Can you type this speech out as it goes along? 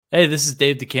Hey, this is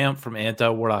Dave DeCamp from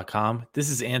antiwar.com. This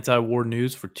is anti-war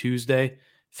news for Tuesday,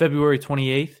 February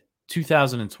 28th,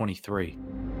 2023.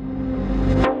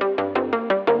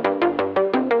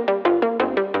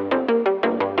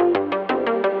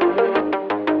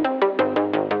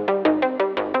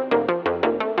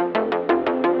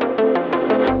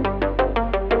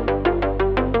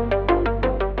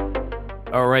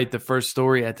 All right, the first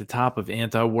story at the top of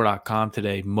antiwar.com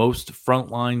today. Most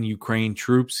frontline Ukraine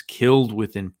troops killed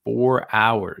within 4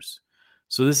 hours.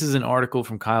 So this is an article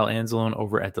from Kyle Anzalone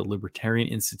over at the Libertarian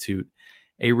Institute.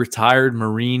 A retired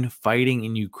Marine fighting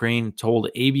in Ukraine told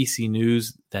ABC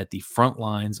News that the front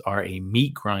lines are a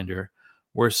meat grinder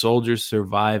where soldiers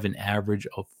survive an average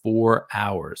of 4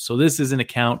 hours. So this is an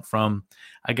account from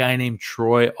a guy named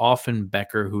Troy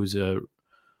Offenbecker, who's a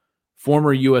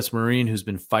former U.S. Marine who's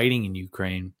been fighting in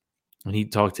Ukraine, and he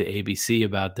talked to ABC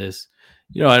about this.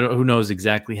 Who knows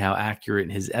exactly how accurate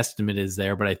his estimate is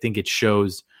there, but I think it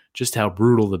shows just how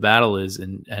brutal the battle is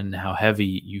and how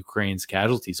heavy Ukraine's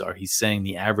casualties are. He's saying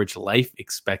the average life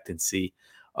expectancy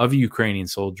of a Ukrainian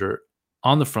soldier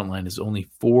on the front line is only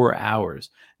 4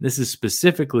 hours. This is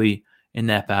specifically in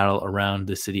that battle around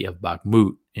the city of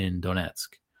Bakhmut in Donetsk.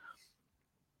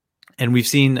 And we've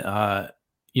seen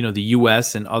the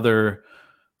U.S. and other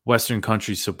Western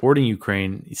countries supporting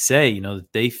Ukraine say, that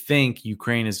they think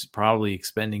Ukraine is probably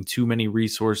expending too many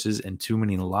resources and too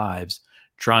many lives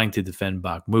trying to defend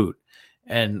Bakhmut.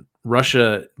 And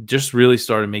Russia just really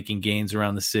started making gains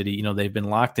around the city. They've been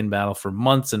locked in battle for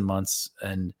months and months,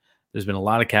 and there's been a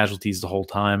lot of casualties the whole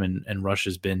time. And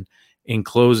Russia's been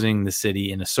enclosing the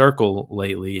city in a circle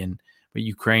lately. But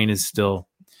Ukraine is still,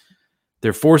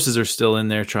 their forces are still in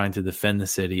there trying to defend the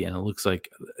city, and it looks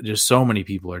like just so many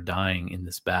people are dying in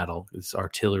this battle, this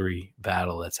artillery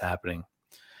battle that's happening.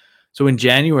 So in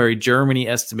January, Germany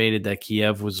estimated that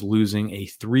Kiev was losing a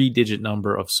 3-digit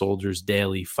number of soldiers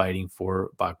daily fighting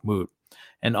for Bakhmut.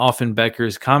 And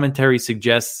Offenbecker's commentary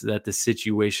suggests that the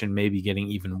situation may be getting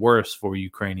even worse for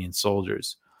Ukrainian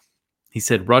soldiers. He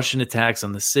said Russian attacks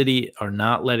on the city are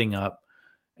not letting up,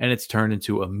 and it's turned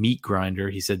into a meat grinder.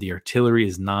 He said the artillery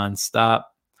is nonstop.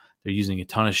 They're using a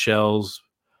ton of shells.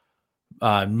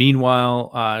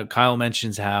 Meanwhile, Kyle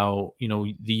mentions how,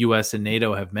 the U.S. and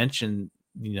NATO have mentioned,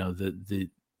 the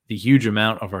huge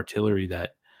amount of artillery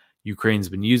that Ukraine's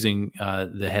been using.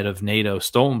 The head of NATO,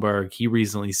 Stoltenberg, he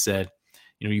recently said,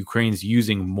 Ukraine's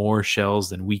using more shells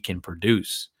than we can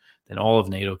produce, than all of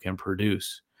NATO can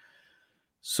produce.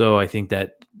 So I think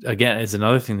that, again, is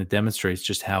another thing that demonstrates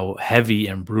just how heavy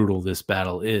and brutal this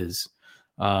battle is.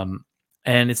 And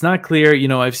it's not clear.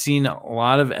 I've seen a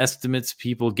lot of estimates,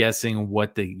 people guessing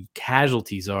what the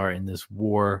casualties are in this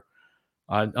war.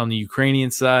 On the Ukrainian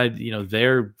side,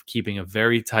 they're keeping a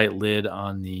very tight lid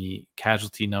on the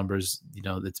casualty numbers.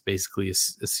 That's basically a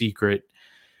secret.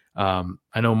 I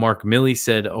know Mark Milley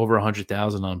said over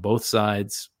 100,000 on both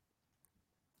sides.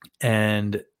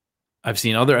 And I've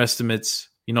seen other estimates,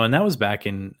 and that was back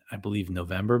in, I believe,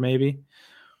 November, maybe.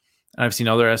 I've seen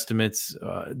other estimates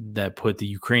that put the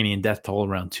Ukrainian death toll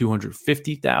around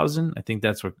 250,000. I think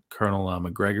that's what Colonel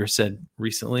McGregor said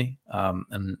recently.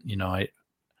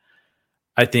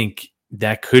 I think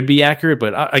that could be accurate,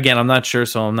 but again, I'm not sure,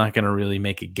 so I'm not going to really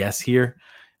make a guess here.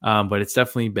 But it's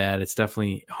definitely bad. It's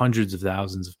definitely hundreds of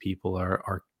thousands of people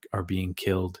are being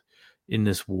killed in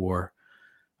this war.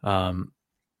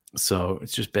 So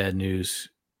it's just bad news.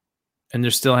 And they're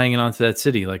still hanging on to that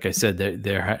city. Like I said,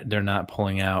 they're not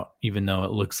pulling out, even though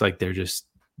it looks like they're just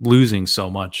losing so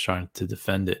much trying to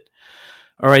defend it.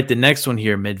 All right, the next one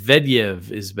here, Medvedev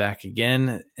is back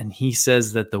again, and he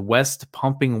says that the West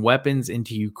pumping weapons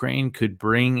into Ukraine could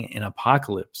bring an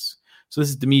apocalypse. So this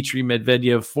is Dmitry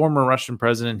Medvedev, former Russian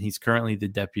president. He's currently the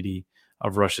deputy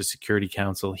of Russia's Security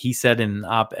Council. He said in an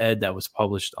op-ed that was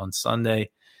published on Sunday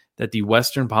that the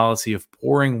Western policy of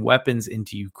pouring weapons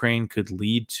into Ukraine could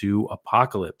lead to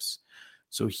apocalypse.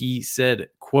 So he said,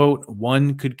 quote,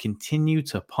 one could continue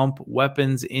to pump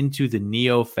weapons into the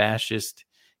neo-fascist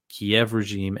Kiev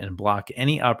regime and block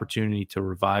any opportunity to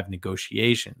revive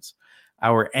negotiations.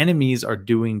 Our enemies are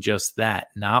doing just that,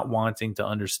 not wanting to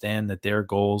understand that their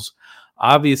goals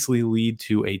obviously lead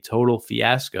to a total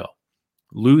fiasco.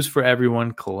 Lose for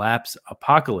everyone, collapse,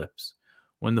 apocalypse.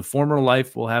 When the former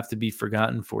life will have to be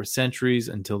forgotten for centuries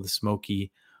until the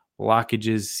smoky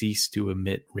blockages cease to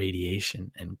emit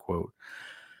radiation, end quote.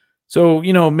 So,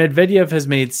 Medvedev has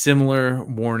made similar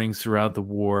warnings throughout the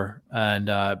war.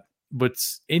 And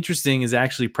what's interesting is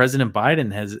actually President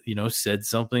Biden has, said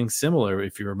something similar.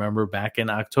 If you remember back in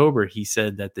October, he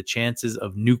said that the chances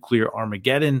of nuclear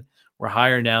Armageddon were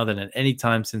higher now than at any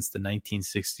time since the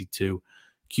 1962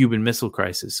 Cuban Missile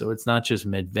Crisis. So it's not just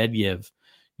Medvedev,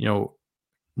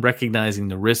 recognizing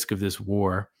the risk of this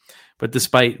war. But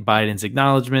despite Biden's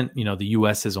acknowledgement, the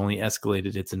U.S. has only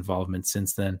escalated its involvement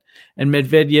since then. And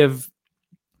Medvedev,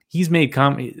 he's made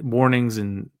warnings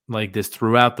and like this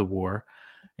throughout the war,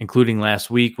 including last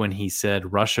week when he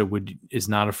said Russia is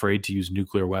not afraid to use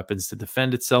nuclear weapons to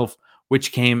defend itself,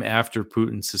 which came after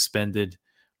Putin suspended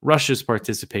Russia's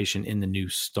participation in the New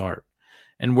START.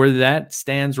 And where that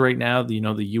stands right now, the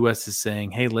U.S. is saying,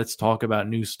 hey, let's talk about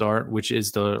New START, which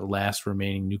is the last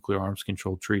remaining nuclear arms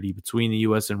control treaty between the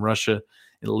U.S. and Russia.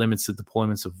 It limits the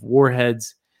deployments of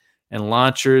warheads and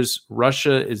launchers.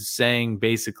 Russia is saying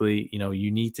basically, you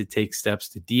need to take steps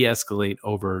to de-escalate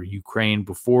over Ukraine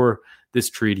before this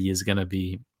treaty is going to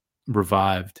be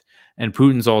revived. And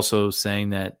Putin's also saying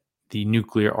that the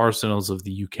nuclear arsenals of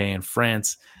the UK and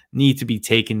France need to be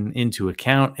taken into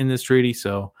account in this treaty.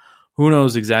 So who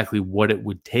knows exactly what it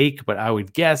would take, but I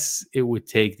would guess it would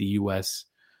take the U.S.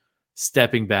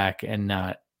 stepping back and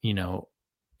not,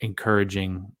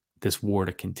 encouraging this war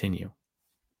to continue.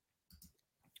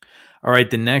 All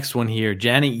right, the next one here.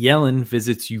 Janet Yellen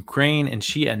visits Ukraine and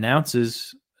she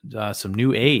announces some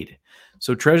new aid.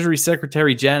 So Treasury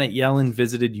Secretary Janet Yellen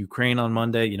visited Ukraine on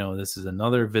Monday. This is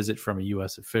another visit from a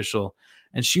U.S. official.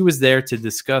 And she was there to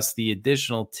discuss the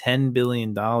additional $10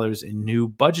 billion in new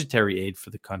budgetary aid for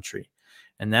the country.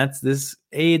 And that's this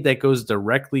aid that goes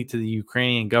directly to the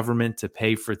Ukrainian government to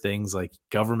pay for things like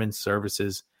government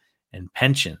services and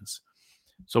pensions.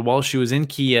 So while she was in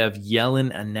Kiev,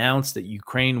 Yellen announced that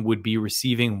Ukraine would be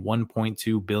receiving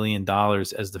 $1.2 billion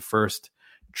as the first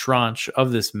tranche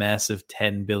of this massive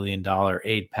 $10 billion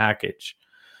aid package.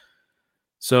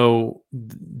 So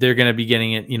they're going to be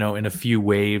getting it, in a few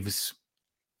waves.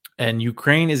 And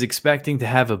Ukraine is expecting to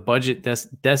have a budget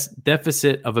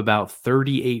deficit of about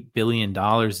 $38 billion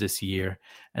this year.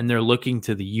 And they're looking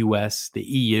to the U.S., the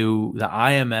EU, the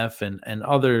IMF, and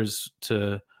others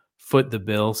to foot the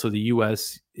bill. So the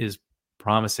U.S. is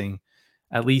promising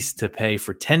at least to pay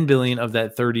for $10 billion of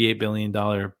that $38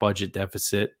 billion budget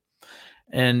deficit.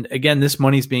 And again, this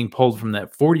money is being pulled from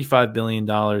that $45 billion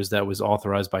that was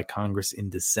authorized by Congress in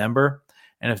December.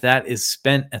 And if that is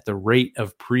spent at the rate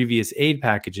of previous aid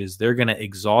packages, they're going to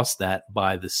exhaust that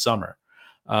by the summer.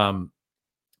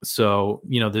 So,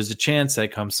 there's a chance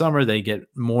that come summer, they get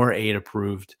more aid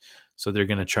approved. So they're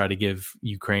going to try to give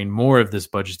Ukraine more of this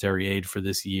budgetary aid for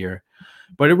this year.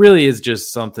 But it really is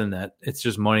just something that it's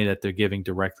just money that they're giving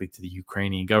directly to the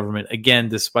Ukrainian government. Again,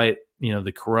 despite,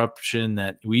 the corruption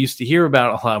that we used to hear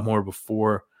about a lot more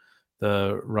before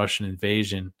the Russian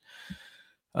invasion.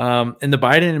 And the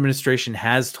Biden administration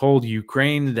has told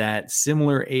Ukraine that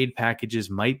similar aid packages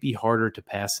might be harder to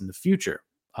pass in the future.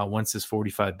 Once this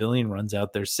 $45 billion runs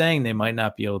out, they're saying they might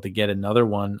not be able to get another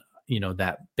one,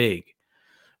 that big.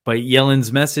 But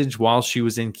Yellen's message while she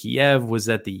was in Kiev was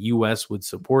that the U.S. would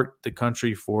support the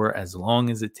country for as long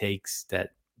as it takes.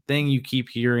 That thing you keep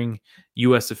hearing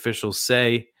U.S. officials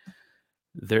say,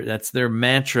 that's their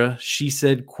mantra. She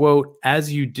said, quote,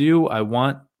 "As you do, I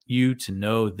want you to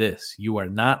know this. You are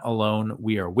not alone.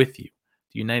 We are with you.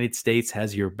 The United States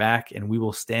has your back, and we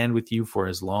will stand with you for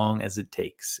as long as it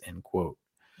takes," end quote.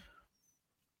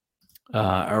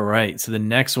 All right. So the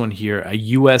next one here, a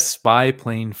U.S. spy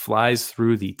plane flies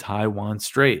through the Taiwan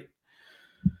Strait.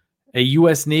 A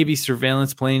U.S. Navy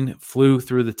surveillance plane flew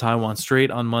through the Taiwan Strait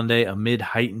on Monday amid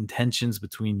heightened tensions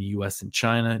between the U.S. and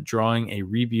China, drawing a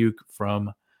rebuke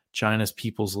from China's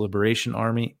People's Liberation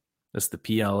Army. That's the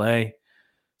PLA.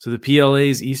 So the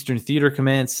PLA's Eastern Theater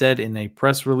Command said in a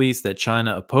press release that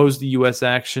China opposed the U.S.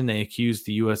 action. They accused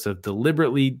the U.S. of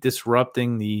deliberately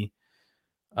disrupting the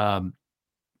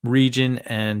region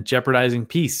and jeopardizing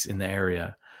peace in the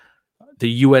area. The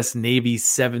U.S. Navy's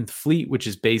 7th Fleet, which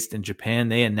is based in Japan,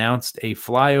 they announced a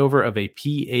flyover of a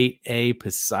P-8A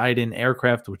Poseidon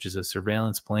aircraft, which is a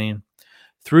surveillance plane,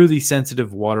 through the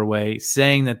sensitive waterway,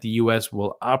 saying that the U.S.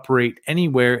 will operate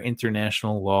anywhere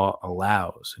international law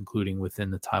allows, including within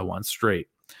the Taiwan Strait.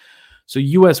 So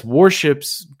U.S.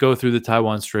 warships go through the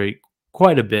Taiwan Strait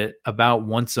quite a bit, about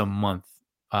once a month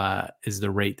is the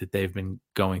rate that they've been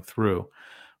going through.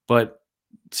 But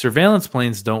surveillance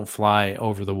planes don't fly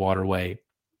over the waterway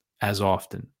as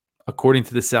often. According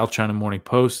to the South China Morning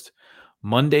Post,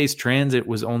 Monday's transit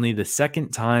was only the second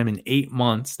time in 8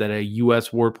 months that a U.S.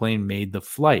 warplane made the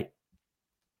flight.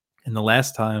 And the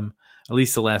last time, at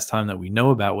least the last time that we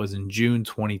know about, was in June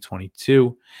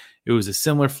 2022. It was a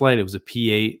similar flight. It was a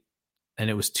P-8, and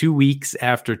it was 2 weeks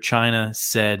after China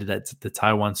said that the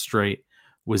Taiwan Strait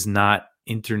was not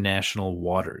international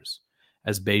waters,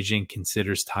 as Beijing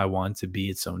considers Taiwan to be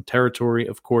its own territory,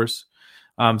 of course.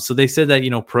 So they said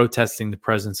that, protesting the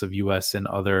presence of U.S. and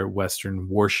other Western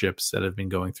warships that have been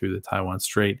going through the Taiwan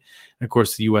Strait. And of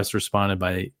course, the U.S. responded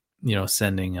by,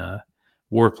 sending a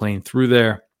warplane through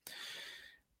there.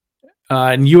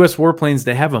 And U.S. warplanes,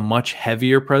 they have a much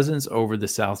heavier presence over the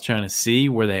South China Sea,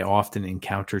 where they often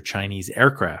encounter Chinese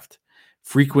aircraft.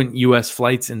 Frequent U.S.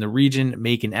 flights in the region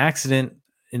make an accident,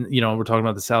 we're talking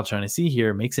about the South China Sea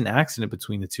here, makes an accident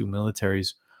between the two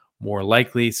militaries more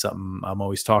likely, something I'm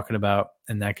always talking about,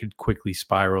 and that could quickly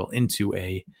spiral into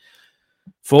a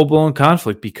full-blown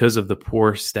conflict because of the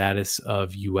poor status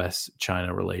of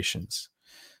U.S.-China relations.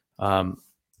 All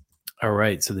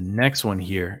right, so the next one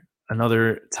here,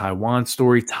 another Taiwan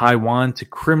story. Taiwan to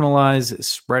criminalize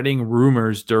spreading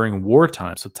rumors during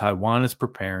wartime. So Taiwan is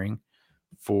preparing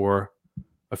for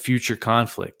a future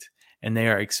conflict, and they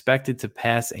are expected to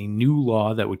pass a new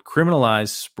law that would criminalize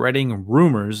spreading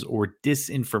rumors or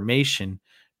disinformation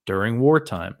during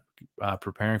wartime,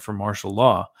 preparing for martial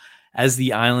law, as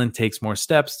the island takes more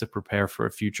steps to prepare for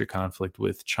a future conflict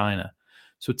with China.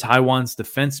 So Taiwan's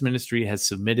defense ministry has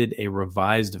submitted a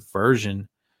revised version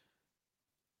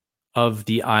of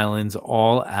the island's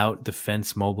All-Out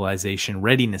Defense Mobilization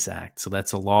Readiness Act. So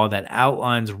that's a law that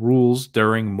outlines rules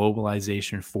during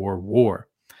mobilization for war.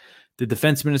 The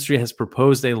Defense Ministry has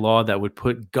proposed a law that would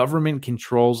put government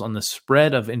controls on the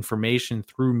spread of information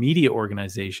through media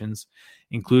organizations,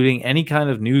 including any kind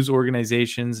of news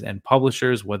organizations and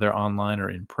publishers, whether online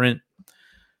or in print.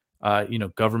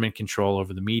 Government control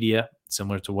over the media,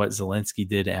 similar to what Zelensky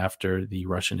did after the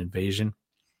Russian invasion.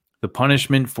 The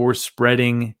punishment for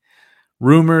spreading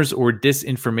rumors or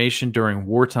disinformation during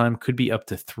wartime could be up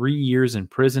to 3 years in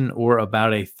prison or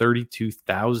about a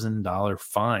 $32,000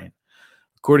 fine.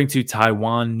 According to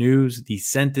Taiwan News, the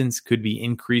sentence could be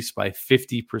increased by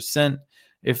 50%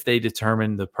 if they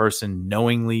determine the person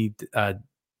knowingly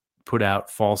put out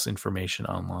false information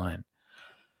online.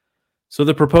 So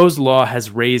the proposed law has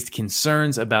raised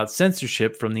concerns about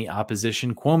censorship from the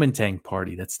opposition Kuomintang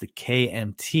party. That's the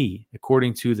KMT.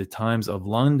 According to the Times of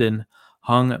London,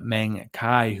 Hung Meng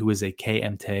Kai, who is a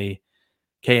KMT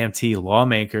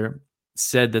lawmaker,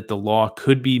 said that the law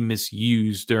could be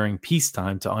misused during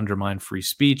peacetime to undermine free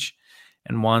speech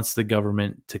and wants the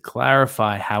government to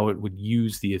clarify how it would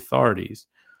use the authorities.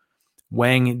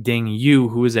 Wang Dingyu,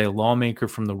 who is a lawmaker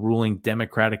from the ruling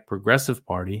Democratic Progressive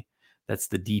Party, that's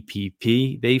the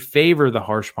DPP, they favor the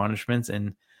harsh punishments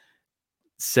and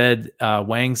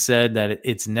Wang said that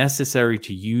it's necessary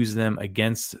to use them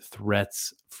against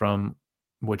threats from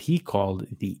what he called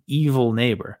the evil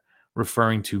neighbor,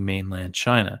 referring to mainland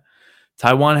China.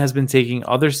 Taiwan has been taking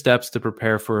other steps to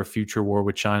prepare for a future war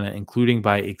with China, including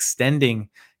by extending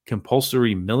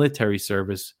compulsory military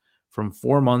service from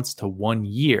 4 months to 1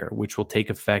 year, which will take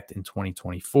effect in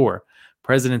 2024.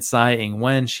 President Tsai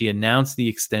Ing-wen, she announced the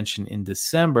extension in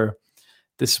December,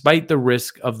 despite the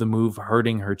risk of the move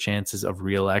hurting her chances of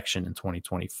re-election in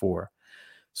 2024.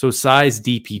 So Tsai's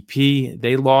DPP,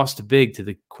 they lost big to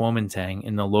the Kuomintang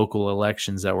in the local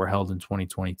elections that were held in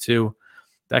 2022.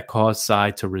 That caused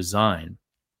Tsai to resign.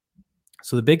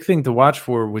 So the big thing to watch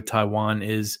for with Taiwan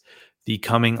is the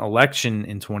coming election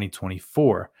in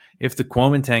 2024. If the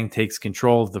Kuomintang takes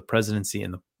control of the presidency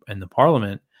and the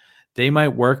parliament, they might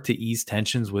work to ease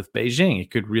tensions with Beijing.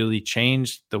 It could really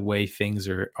change the way things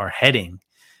are heading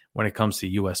when it comes to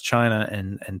U.S., China,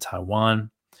 and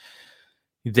Taiwan.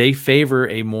 They favor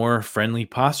a more friendly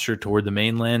posture toward the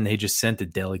mainland. They just sent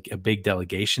a big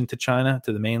delegation to China,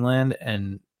 to the mainland,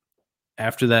 and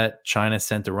after that, China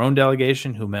sent their own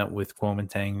delegation who met with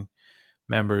Kuomintang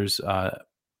members.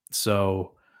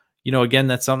 Again,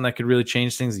 that's something that could really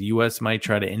change things. The U.S. might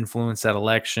try to influence that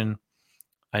election.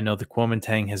 I know the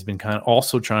Kuomintang has been kind of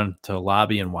also trying to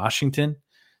lobby in Washington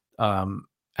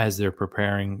as they're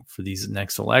preparing for these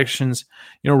next elections.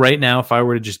 Right now, if I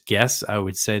were to just guess, I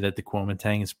would say that the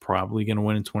Kuomintang is probably going to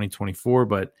win in 2024,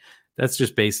 but that's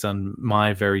just based on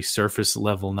my very surface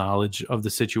level knowledge of the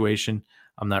situation.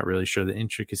 I'm not really sure the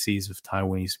intricacies of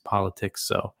Taiwanese politics,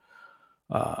 so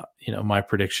my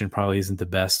prediction probably isn't the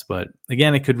best. But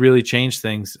again, it could really change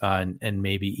things and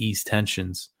maybe ease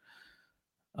tensions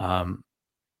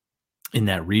in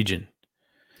that region.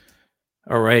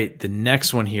 All right, the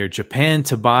next one here, Japan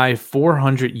to buy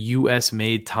 400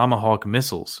 U.S.-made Tomahawk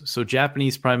missiles. So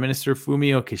Japanese Prime Minister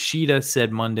Fumio Kishida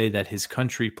said Monday that his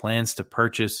country plans to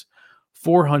purchase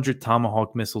 400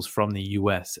 Tomahawk missiles from the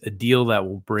U.S., a deal that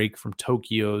will break from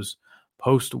Tokyo's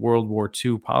post-World War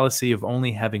II policy of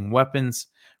only having weapons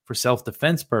for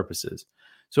self-defense purposes.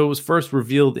 So it was first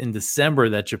revealed in December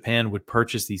that Japan would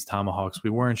purchase these Tomahawks. We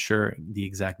weren't sure the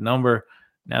exact number.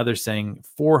 Now they're saying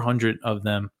 400 of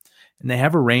them. and they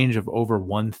have a range of over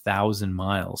 1,000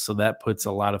 miles. So that puts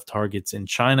a lot of targets in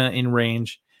China in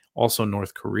range, also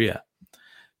North Korea.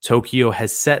 Tokyo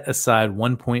has set aside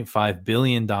 $1.5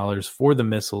 billion for the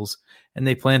missiles, and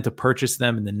they plan to purchase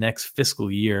them in the next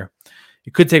fiscal year.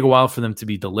 It could take a while for them to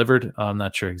be delivered. I'm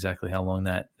not sure exactly how long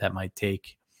that might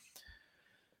take.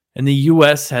 And the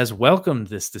U.S. has welcomed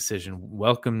this decision,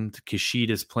 welcomed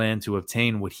Kishida's plan to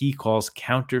obtain what he calls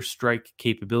counter-strike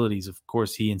capabilities. Of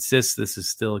course, he insists this is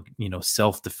still,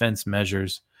 self-defense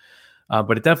measures.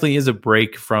 But it definitely is a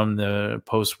break from the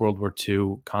post-World War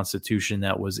II constitution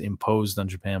that was imposed on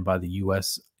Japan by the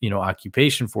U.S.,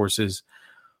 occupation forces,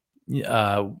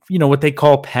 what they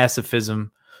call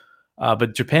pacifism.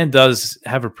 But Japan does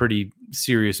have a pretty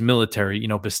serious military,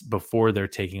 before they're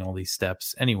taking all these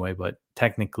steps anyway. But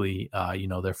technically,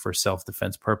 they're for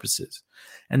self-defense purposes.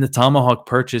 And the Tomahawk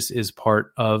purchase is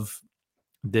part of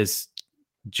this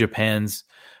Japan's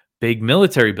big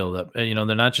military buildup. They're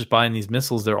not just buying these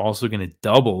missiles; they're also going to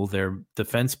double their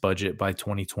defense budget by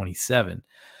 2027.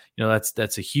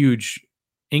 That's a huge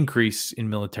increase in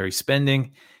military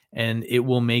spending, and it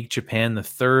will make Japan the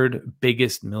third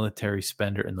biggest military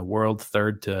spender in the world,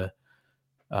 third to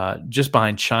just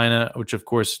behind China, which of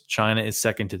course China is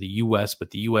second to the U.S., but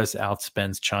the U.S.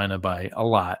 outspends China by a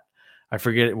lot. I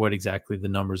forget what exactly the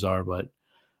numbers are, but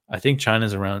I think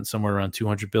China's somewhere around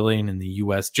 200 billion, in the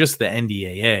US, just the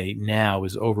NDAA now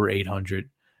is over 800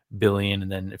 billion. And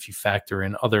then if you factor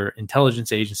in other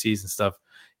intelligence agencies and stuff,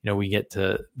 we get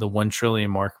to the 1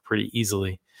 trillion mark pretty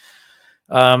easily.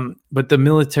 But the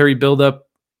military buildup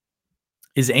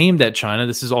is aimed at China.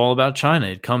 This is all about China.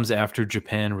 It comes after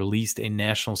Japan released a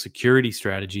national security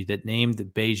strategy that named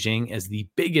Beijing as the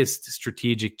biggest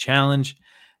strategic challenge,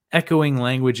 echoing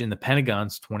language in the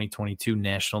Pentagon's 2022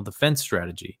 National Defense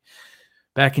Strategy.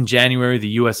 Back in January, the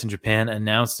U.S. and Japan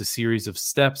announced a series of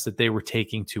steps that they were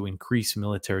taking to increase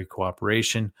military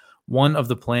cooperation. One of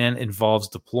the plan involves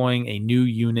deploying a new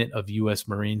unit of U.S.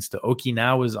 Marines to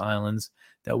Okinawa's islands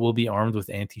that will be armed with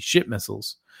anti-ship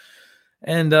missiles.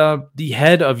 And the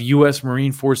head of U.S.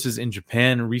 Marine Forces in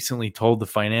Japan recently told the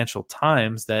Financial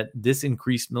Times that this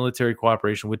increased military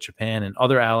cooperation with Japan and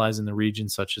other allies in the region,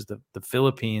 such as the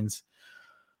Philippines,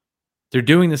 they're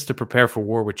doing this to prepare for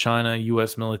war with China.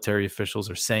 U.S. military officials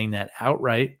are saying that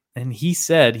outright. And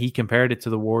he compared it to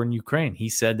the war in Ukraine. He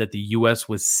said that the U.S.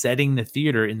 was setting the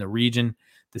theater in the region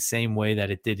the same way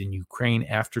that it did in Ukraine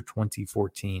after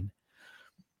 2014.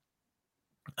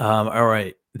 All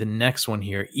right. The next one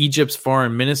here. Egypt's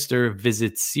foreign minister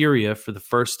visits Syria for the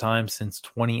first time since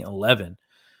 2011.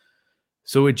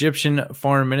 So Egyptian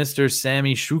foreign minister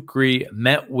Sami Shukri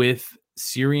met with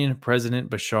Syrian President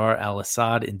Bashar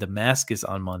al-Assad in Damascus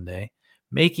on Monday,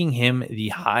 making him the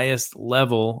highest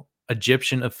level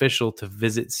Egyptian official to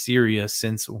visit Syria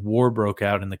since war broke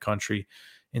out in the country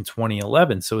in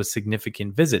 2011. So a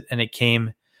significant visit. And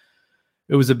it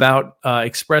was about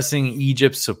expressing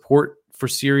Egypt's support for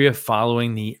Syria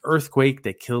following the earthquake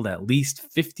that killed at least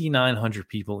 5,900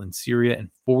 people in Syria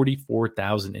and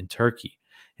 44,000 in Turkey.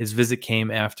 His visit came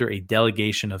after a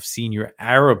delegation of senior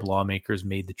Arab lawmakers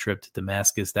made the trip to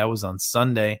Damascus. That was on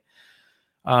Sunday.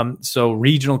 So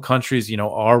regional countries,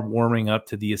 are warming up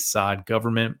to the Assad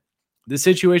government. The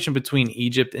situation between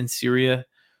Egypt and Syria,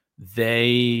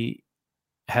 they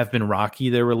have been rocky,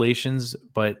 their relations,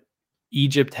 but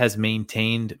Egypt has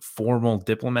maintained formal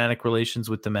diplomatic relations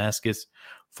with Damascus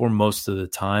for most of the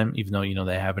time, even though,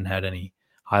 they haven't had any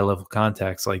high-level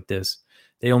contacts like this.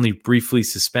 They only briefly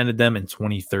suspended them in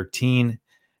 2013,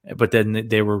 but then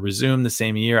they were resumed the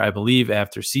same year, I believe,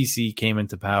 after Sisi came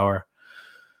into power.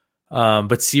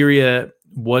 But Syria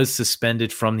was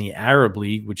suspended from the Arab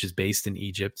League, which is based in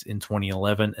Egypt, in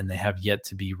 2011, and they have yet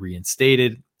to be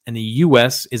reinstated. And the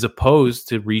U.S. is opposed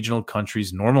to regional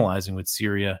countries normalizing with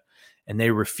Syria, and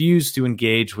they refuse to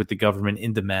engage with the government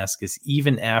in Damascus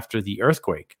even after the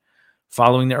earthquake.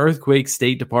 Following the earthquake,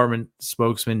 State Department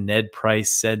spokesman Ned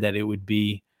Price said that it would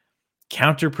be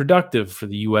counterproductive for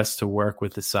the U.S. to work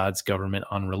with Assad's government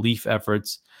on relief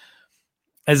efforts.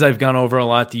 As I've gone over a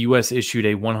lot, the U.S. issued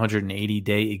a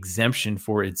 180-day exemption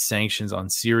for its sanctions on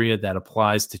Syria that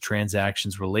applies to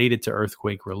transactions related to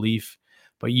earthquake relief.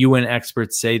 But UN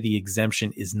experts say the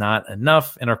exemption is not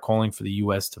enough and are calling for the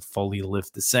U.S. to fully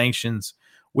lift the sanctions,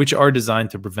 which are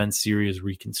designed to prevent Syria's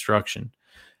reconstruction.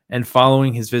 And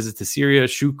following his visit to Syria,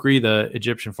 Shukri, the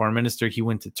Egyptian foreign minister, he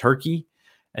went to Turkey,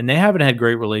 and they haven't had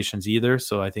great relations either.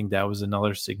 So I think that was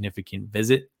another significant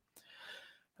visit.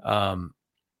 So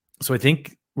I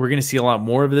think we're going to see a lot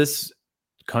more of this.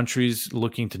 Countries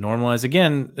looking to normalize.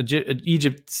 Again,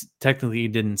 Egypt technically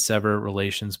didn't sever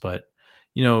relations, but,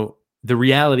 the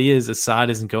reality is Assad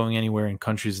isn't going anywhere, and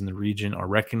countries in the region are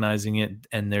recognizing it,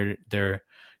 and they're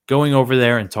going over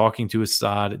there and talking to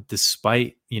Assad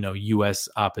despite U.S.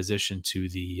 opposition to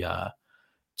the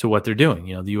to what they're doing.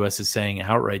 The U.S. is saying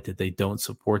outright that they don't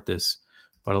support this,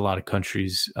 but a lot of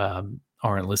countries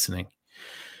aren't listening.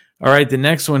 All right, the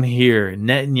next one here.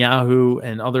 Netanyahu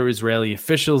and other Israeli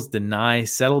officials deny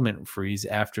settlement freeze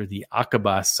after the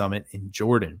Aqaba summit in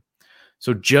Jordan.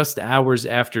 So just hours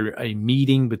after a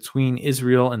meeting between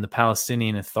Israel and the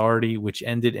Palestinian Authority, which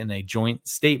ended in a joint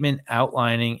statement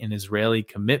outlining an Israeli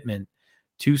commitment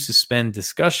to suspend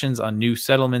discussions on new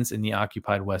settlements in the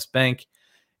occupied West Bank,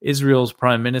 Israel's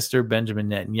Prime Minister Benjamin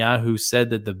Netanyahu said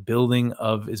that the building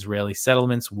of Israeli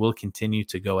settlements will continue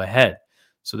to go ahead.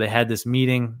 So they had this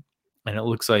meeting, and it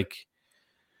looks like,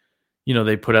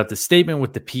 they put out the statement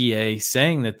with the PA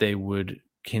saying that they would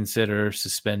consider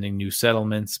suspending new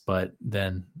settlements, but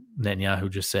then Netanyahu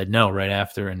just said no right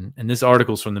after. And this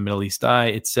article's from the Middle East Eye.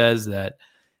 It says that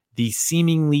the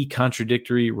seemingly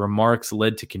contradictory remarks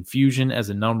led to confusion as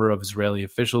a number of Israeli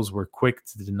officials were quick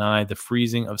to deny the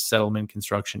freezing of settlement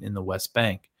construction in the West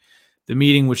Bank. The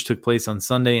meeting, which took place on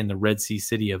Sunday in the Red Sea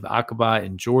city of Aqaba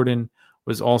in Jordan,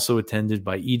 was also attended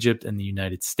by Egypt and the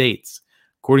United States.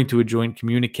 According to a joint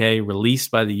communique released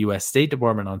by the U.S. State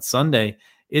Department on Sunday,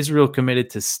 Israel committed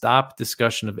to stop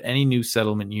discussion of any new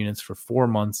settlement units for 4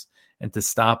 months and to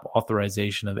stop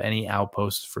authorization of any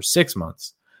outposts for 6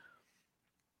 months.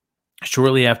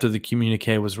 Shortly after the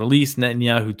communique was released,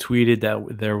 Netanyahu tweeted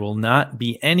that there will not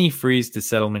be any freeze to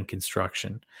settlement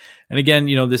construction. And again,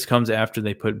 this comes after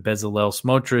they put Bezalel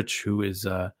Smotrich, who is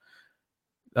a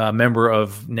member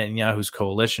of Netanyahu's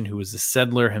coalition, who was a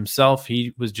settler himself.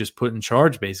 He was just put in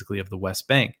charge, basically, of the West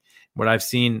Bank. What I've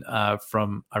seen I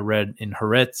read in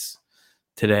Haaretz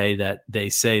today that they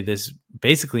say this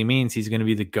basically means he's going to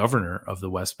be the governor of the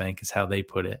West Bank, is how they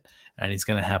put it. And he's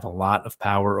going to have a lot of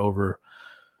power over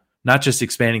not just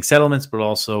expanding settlements, but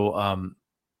also,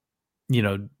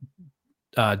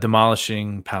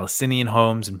 demolishing Palestinian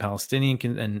homes and Palestinian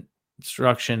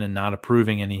construction and not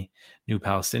approving any new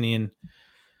Palestinian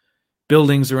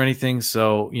buildings or anything.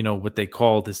 So, what they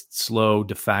call this slow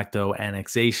de facto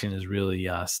annexation is really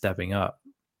stepping up.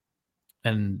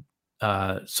 And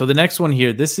so the next one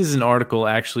here, this is an article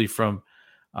actually from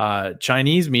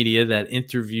Chinese media that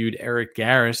interviewed Eric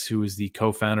Garris, who is the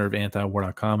co-founder of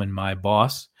antiwar.com and my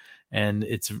boss. And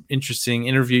it's an interesting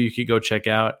interview you could go check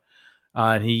out.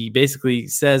 And he basically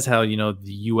says how, the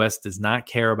U.S. does not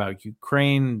care about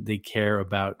Ukraine. They care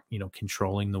about,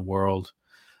 controlling the world.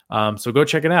 So go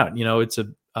check it out. It's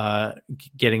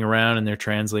getting around, and they're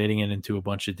translating it into a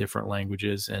bunch of different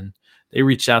languages. And they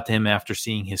reached out to him after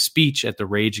seeing his speech at the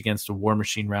Rage Against the War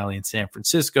Machine rally in San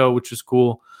Francisco, which was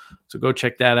cool. So go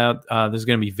check that out. There's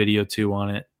going to be video too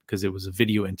on it, because it was a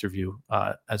video interview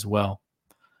as well,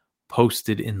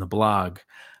 posted in the blog.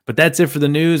 But that's it for the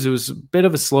news. It was a bit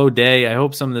of a slow day. I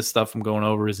hope some of this stuff I'm going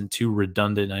over isn't too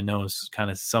redundant. I know it's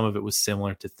some of it was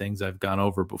similar to things I've gone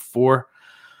over before.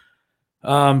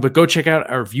 But go check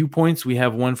out our viewpoints. We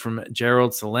have one from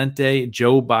Gerald Salente.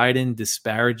 Joe Biden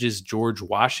disparages George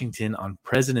Washington on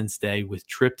President's Day with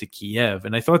trip to Kiev.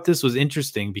 And I thought this was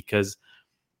interesting because,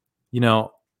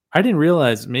 I didn't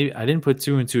realize, maybe I didn't put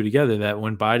two and two together, that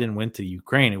when Biden went to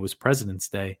Ukraine, it was President's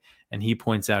Day. And he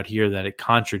points out here that it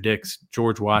contradicts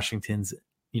George Washington's,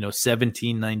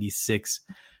 1796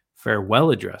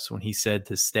 farewell address when he said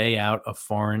to stay out of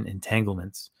foreign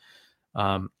entanglements.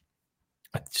 I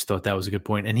just thought that was a good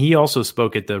point. And he also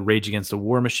spoke at the Rage Against the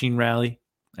War Machine rally,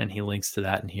 and he links to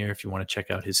that in here if you want to check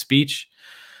out his speech.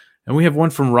 And we have one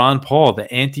from Ron Paul.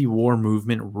 The anti-war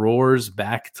movement roars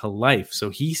back to life. So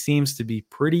he seems to be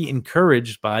pretty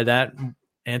encouraged by that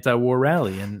anti-war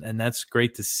rally. And that's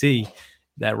great to see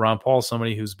that Ron Paul,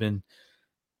 somebody who's been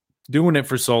doing it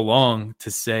for so long,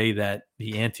 to say that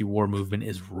the anti-war movement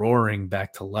is roaring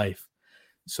back to life.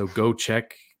 So go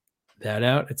check that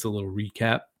out. It's a little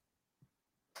recap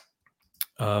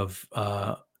of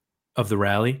the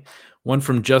rally. One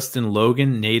from Justin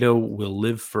Logan. NATO will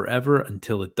live forever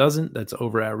until it doesn't. That's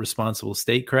over at Responsible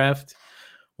Statecraft.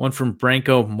 One from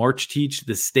Branko Marchteach.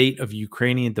 The state of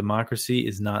Ukrainian democracy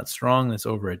is not strong. That's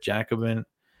over at Jacobin.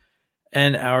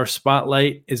 And our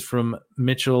spotlight is from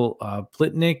Mitchell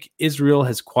Plitnick. Israel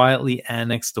has quietly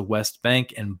annexed the West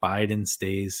Bank and Biden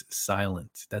stays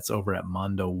silent. That's over at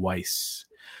Mondo Weiss.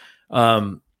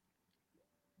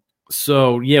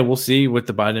 So, yeah, we'll see what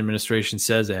the Biden administration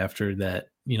says after that.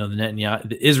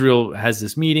 Israel has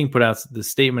this meeting, put out the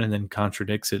statement, and then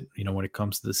contradicts it, when it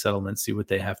comes to the settlement, see what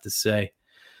they have to say.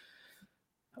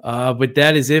 But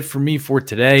that is it for me for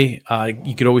today.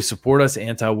 You could always support us,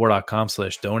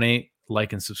 antiwar.com/donate.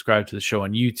 like and subscribe to the show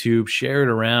on YouTube. Share it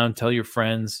around. Tell your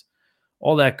friends.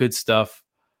 All that good stuff.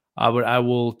 But I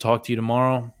will talk to you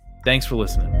tomorrow. Thanks for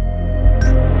listening.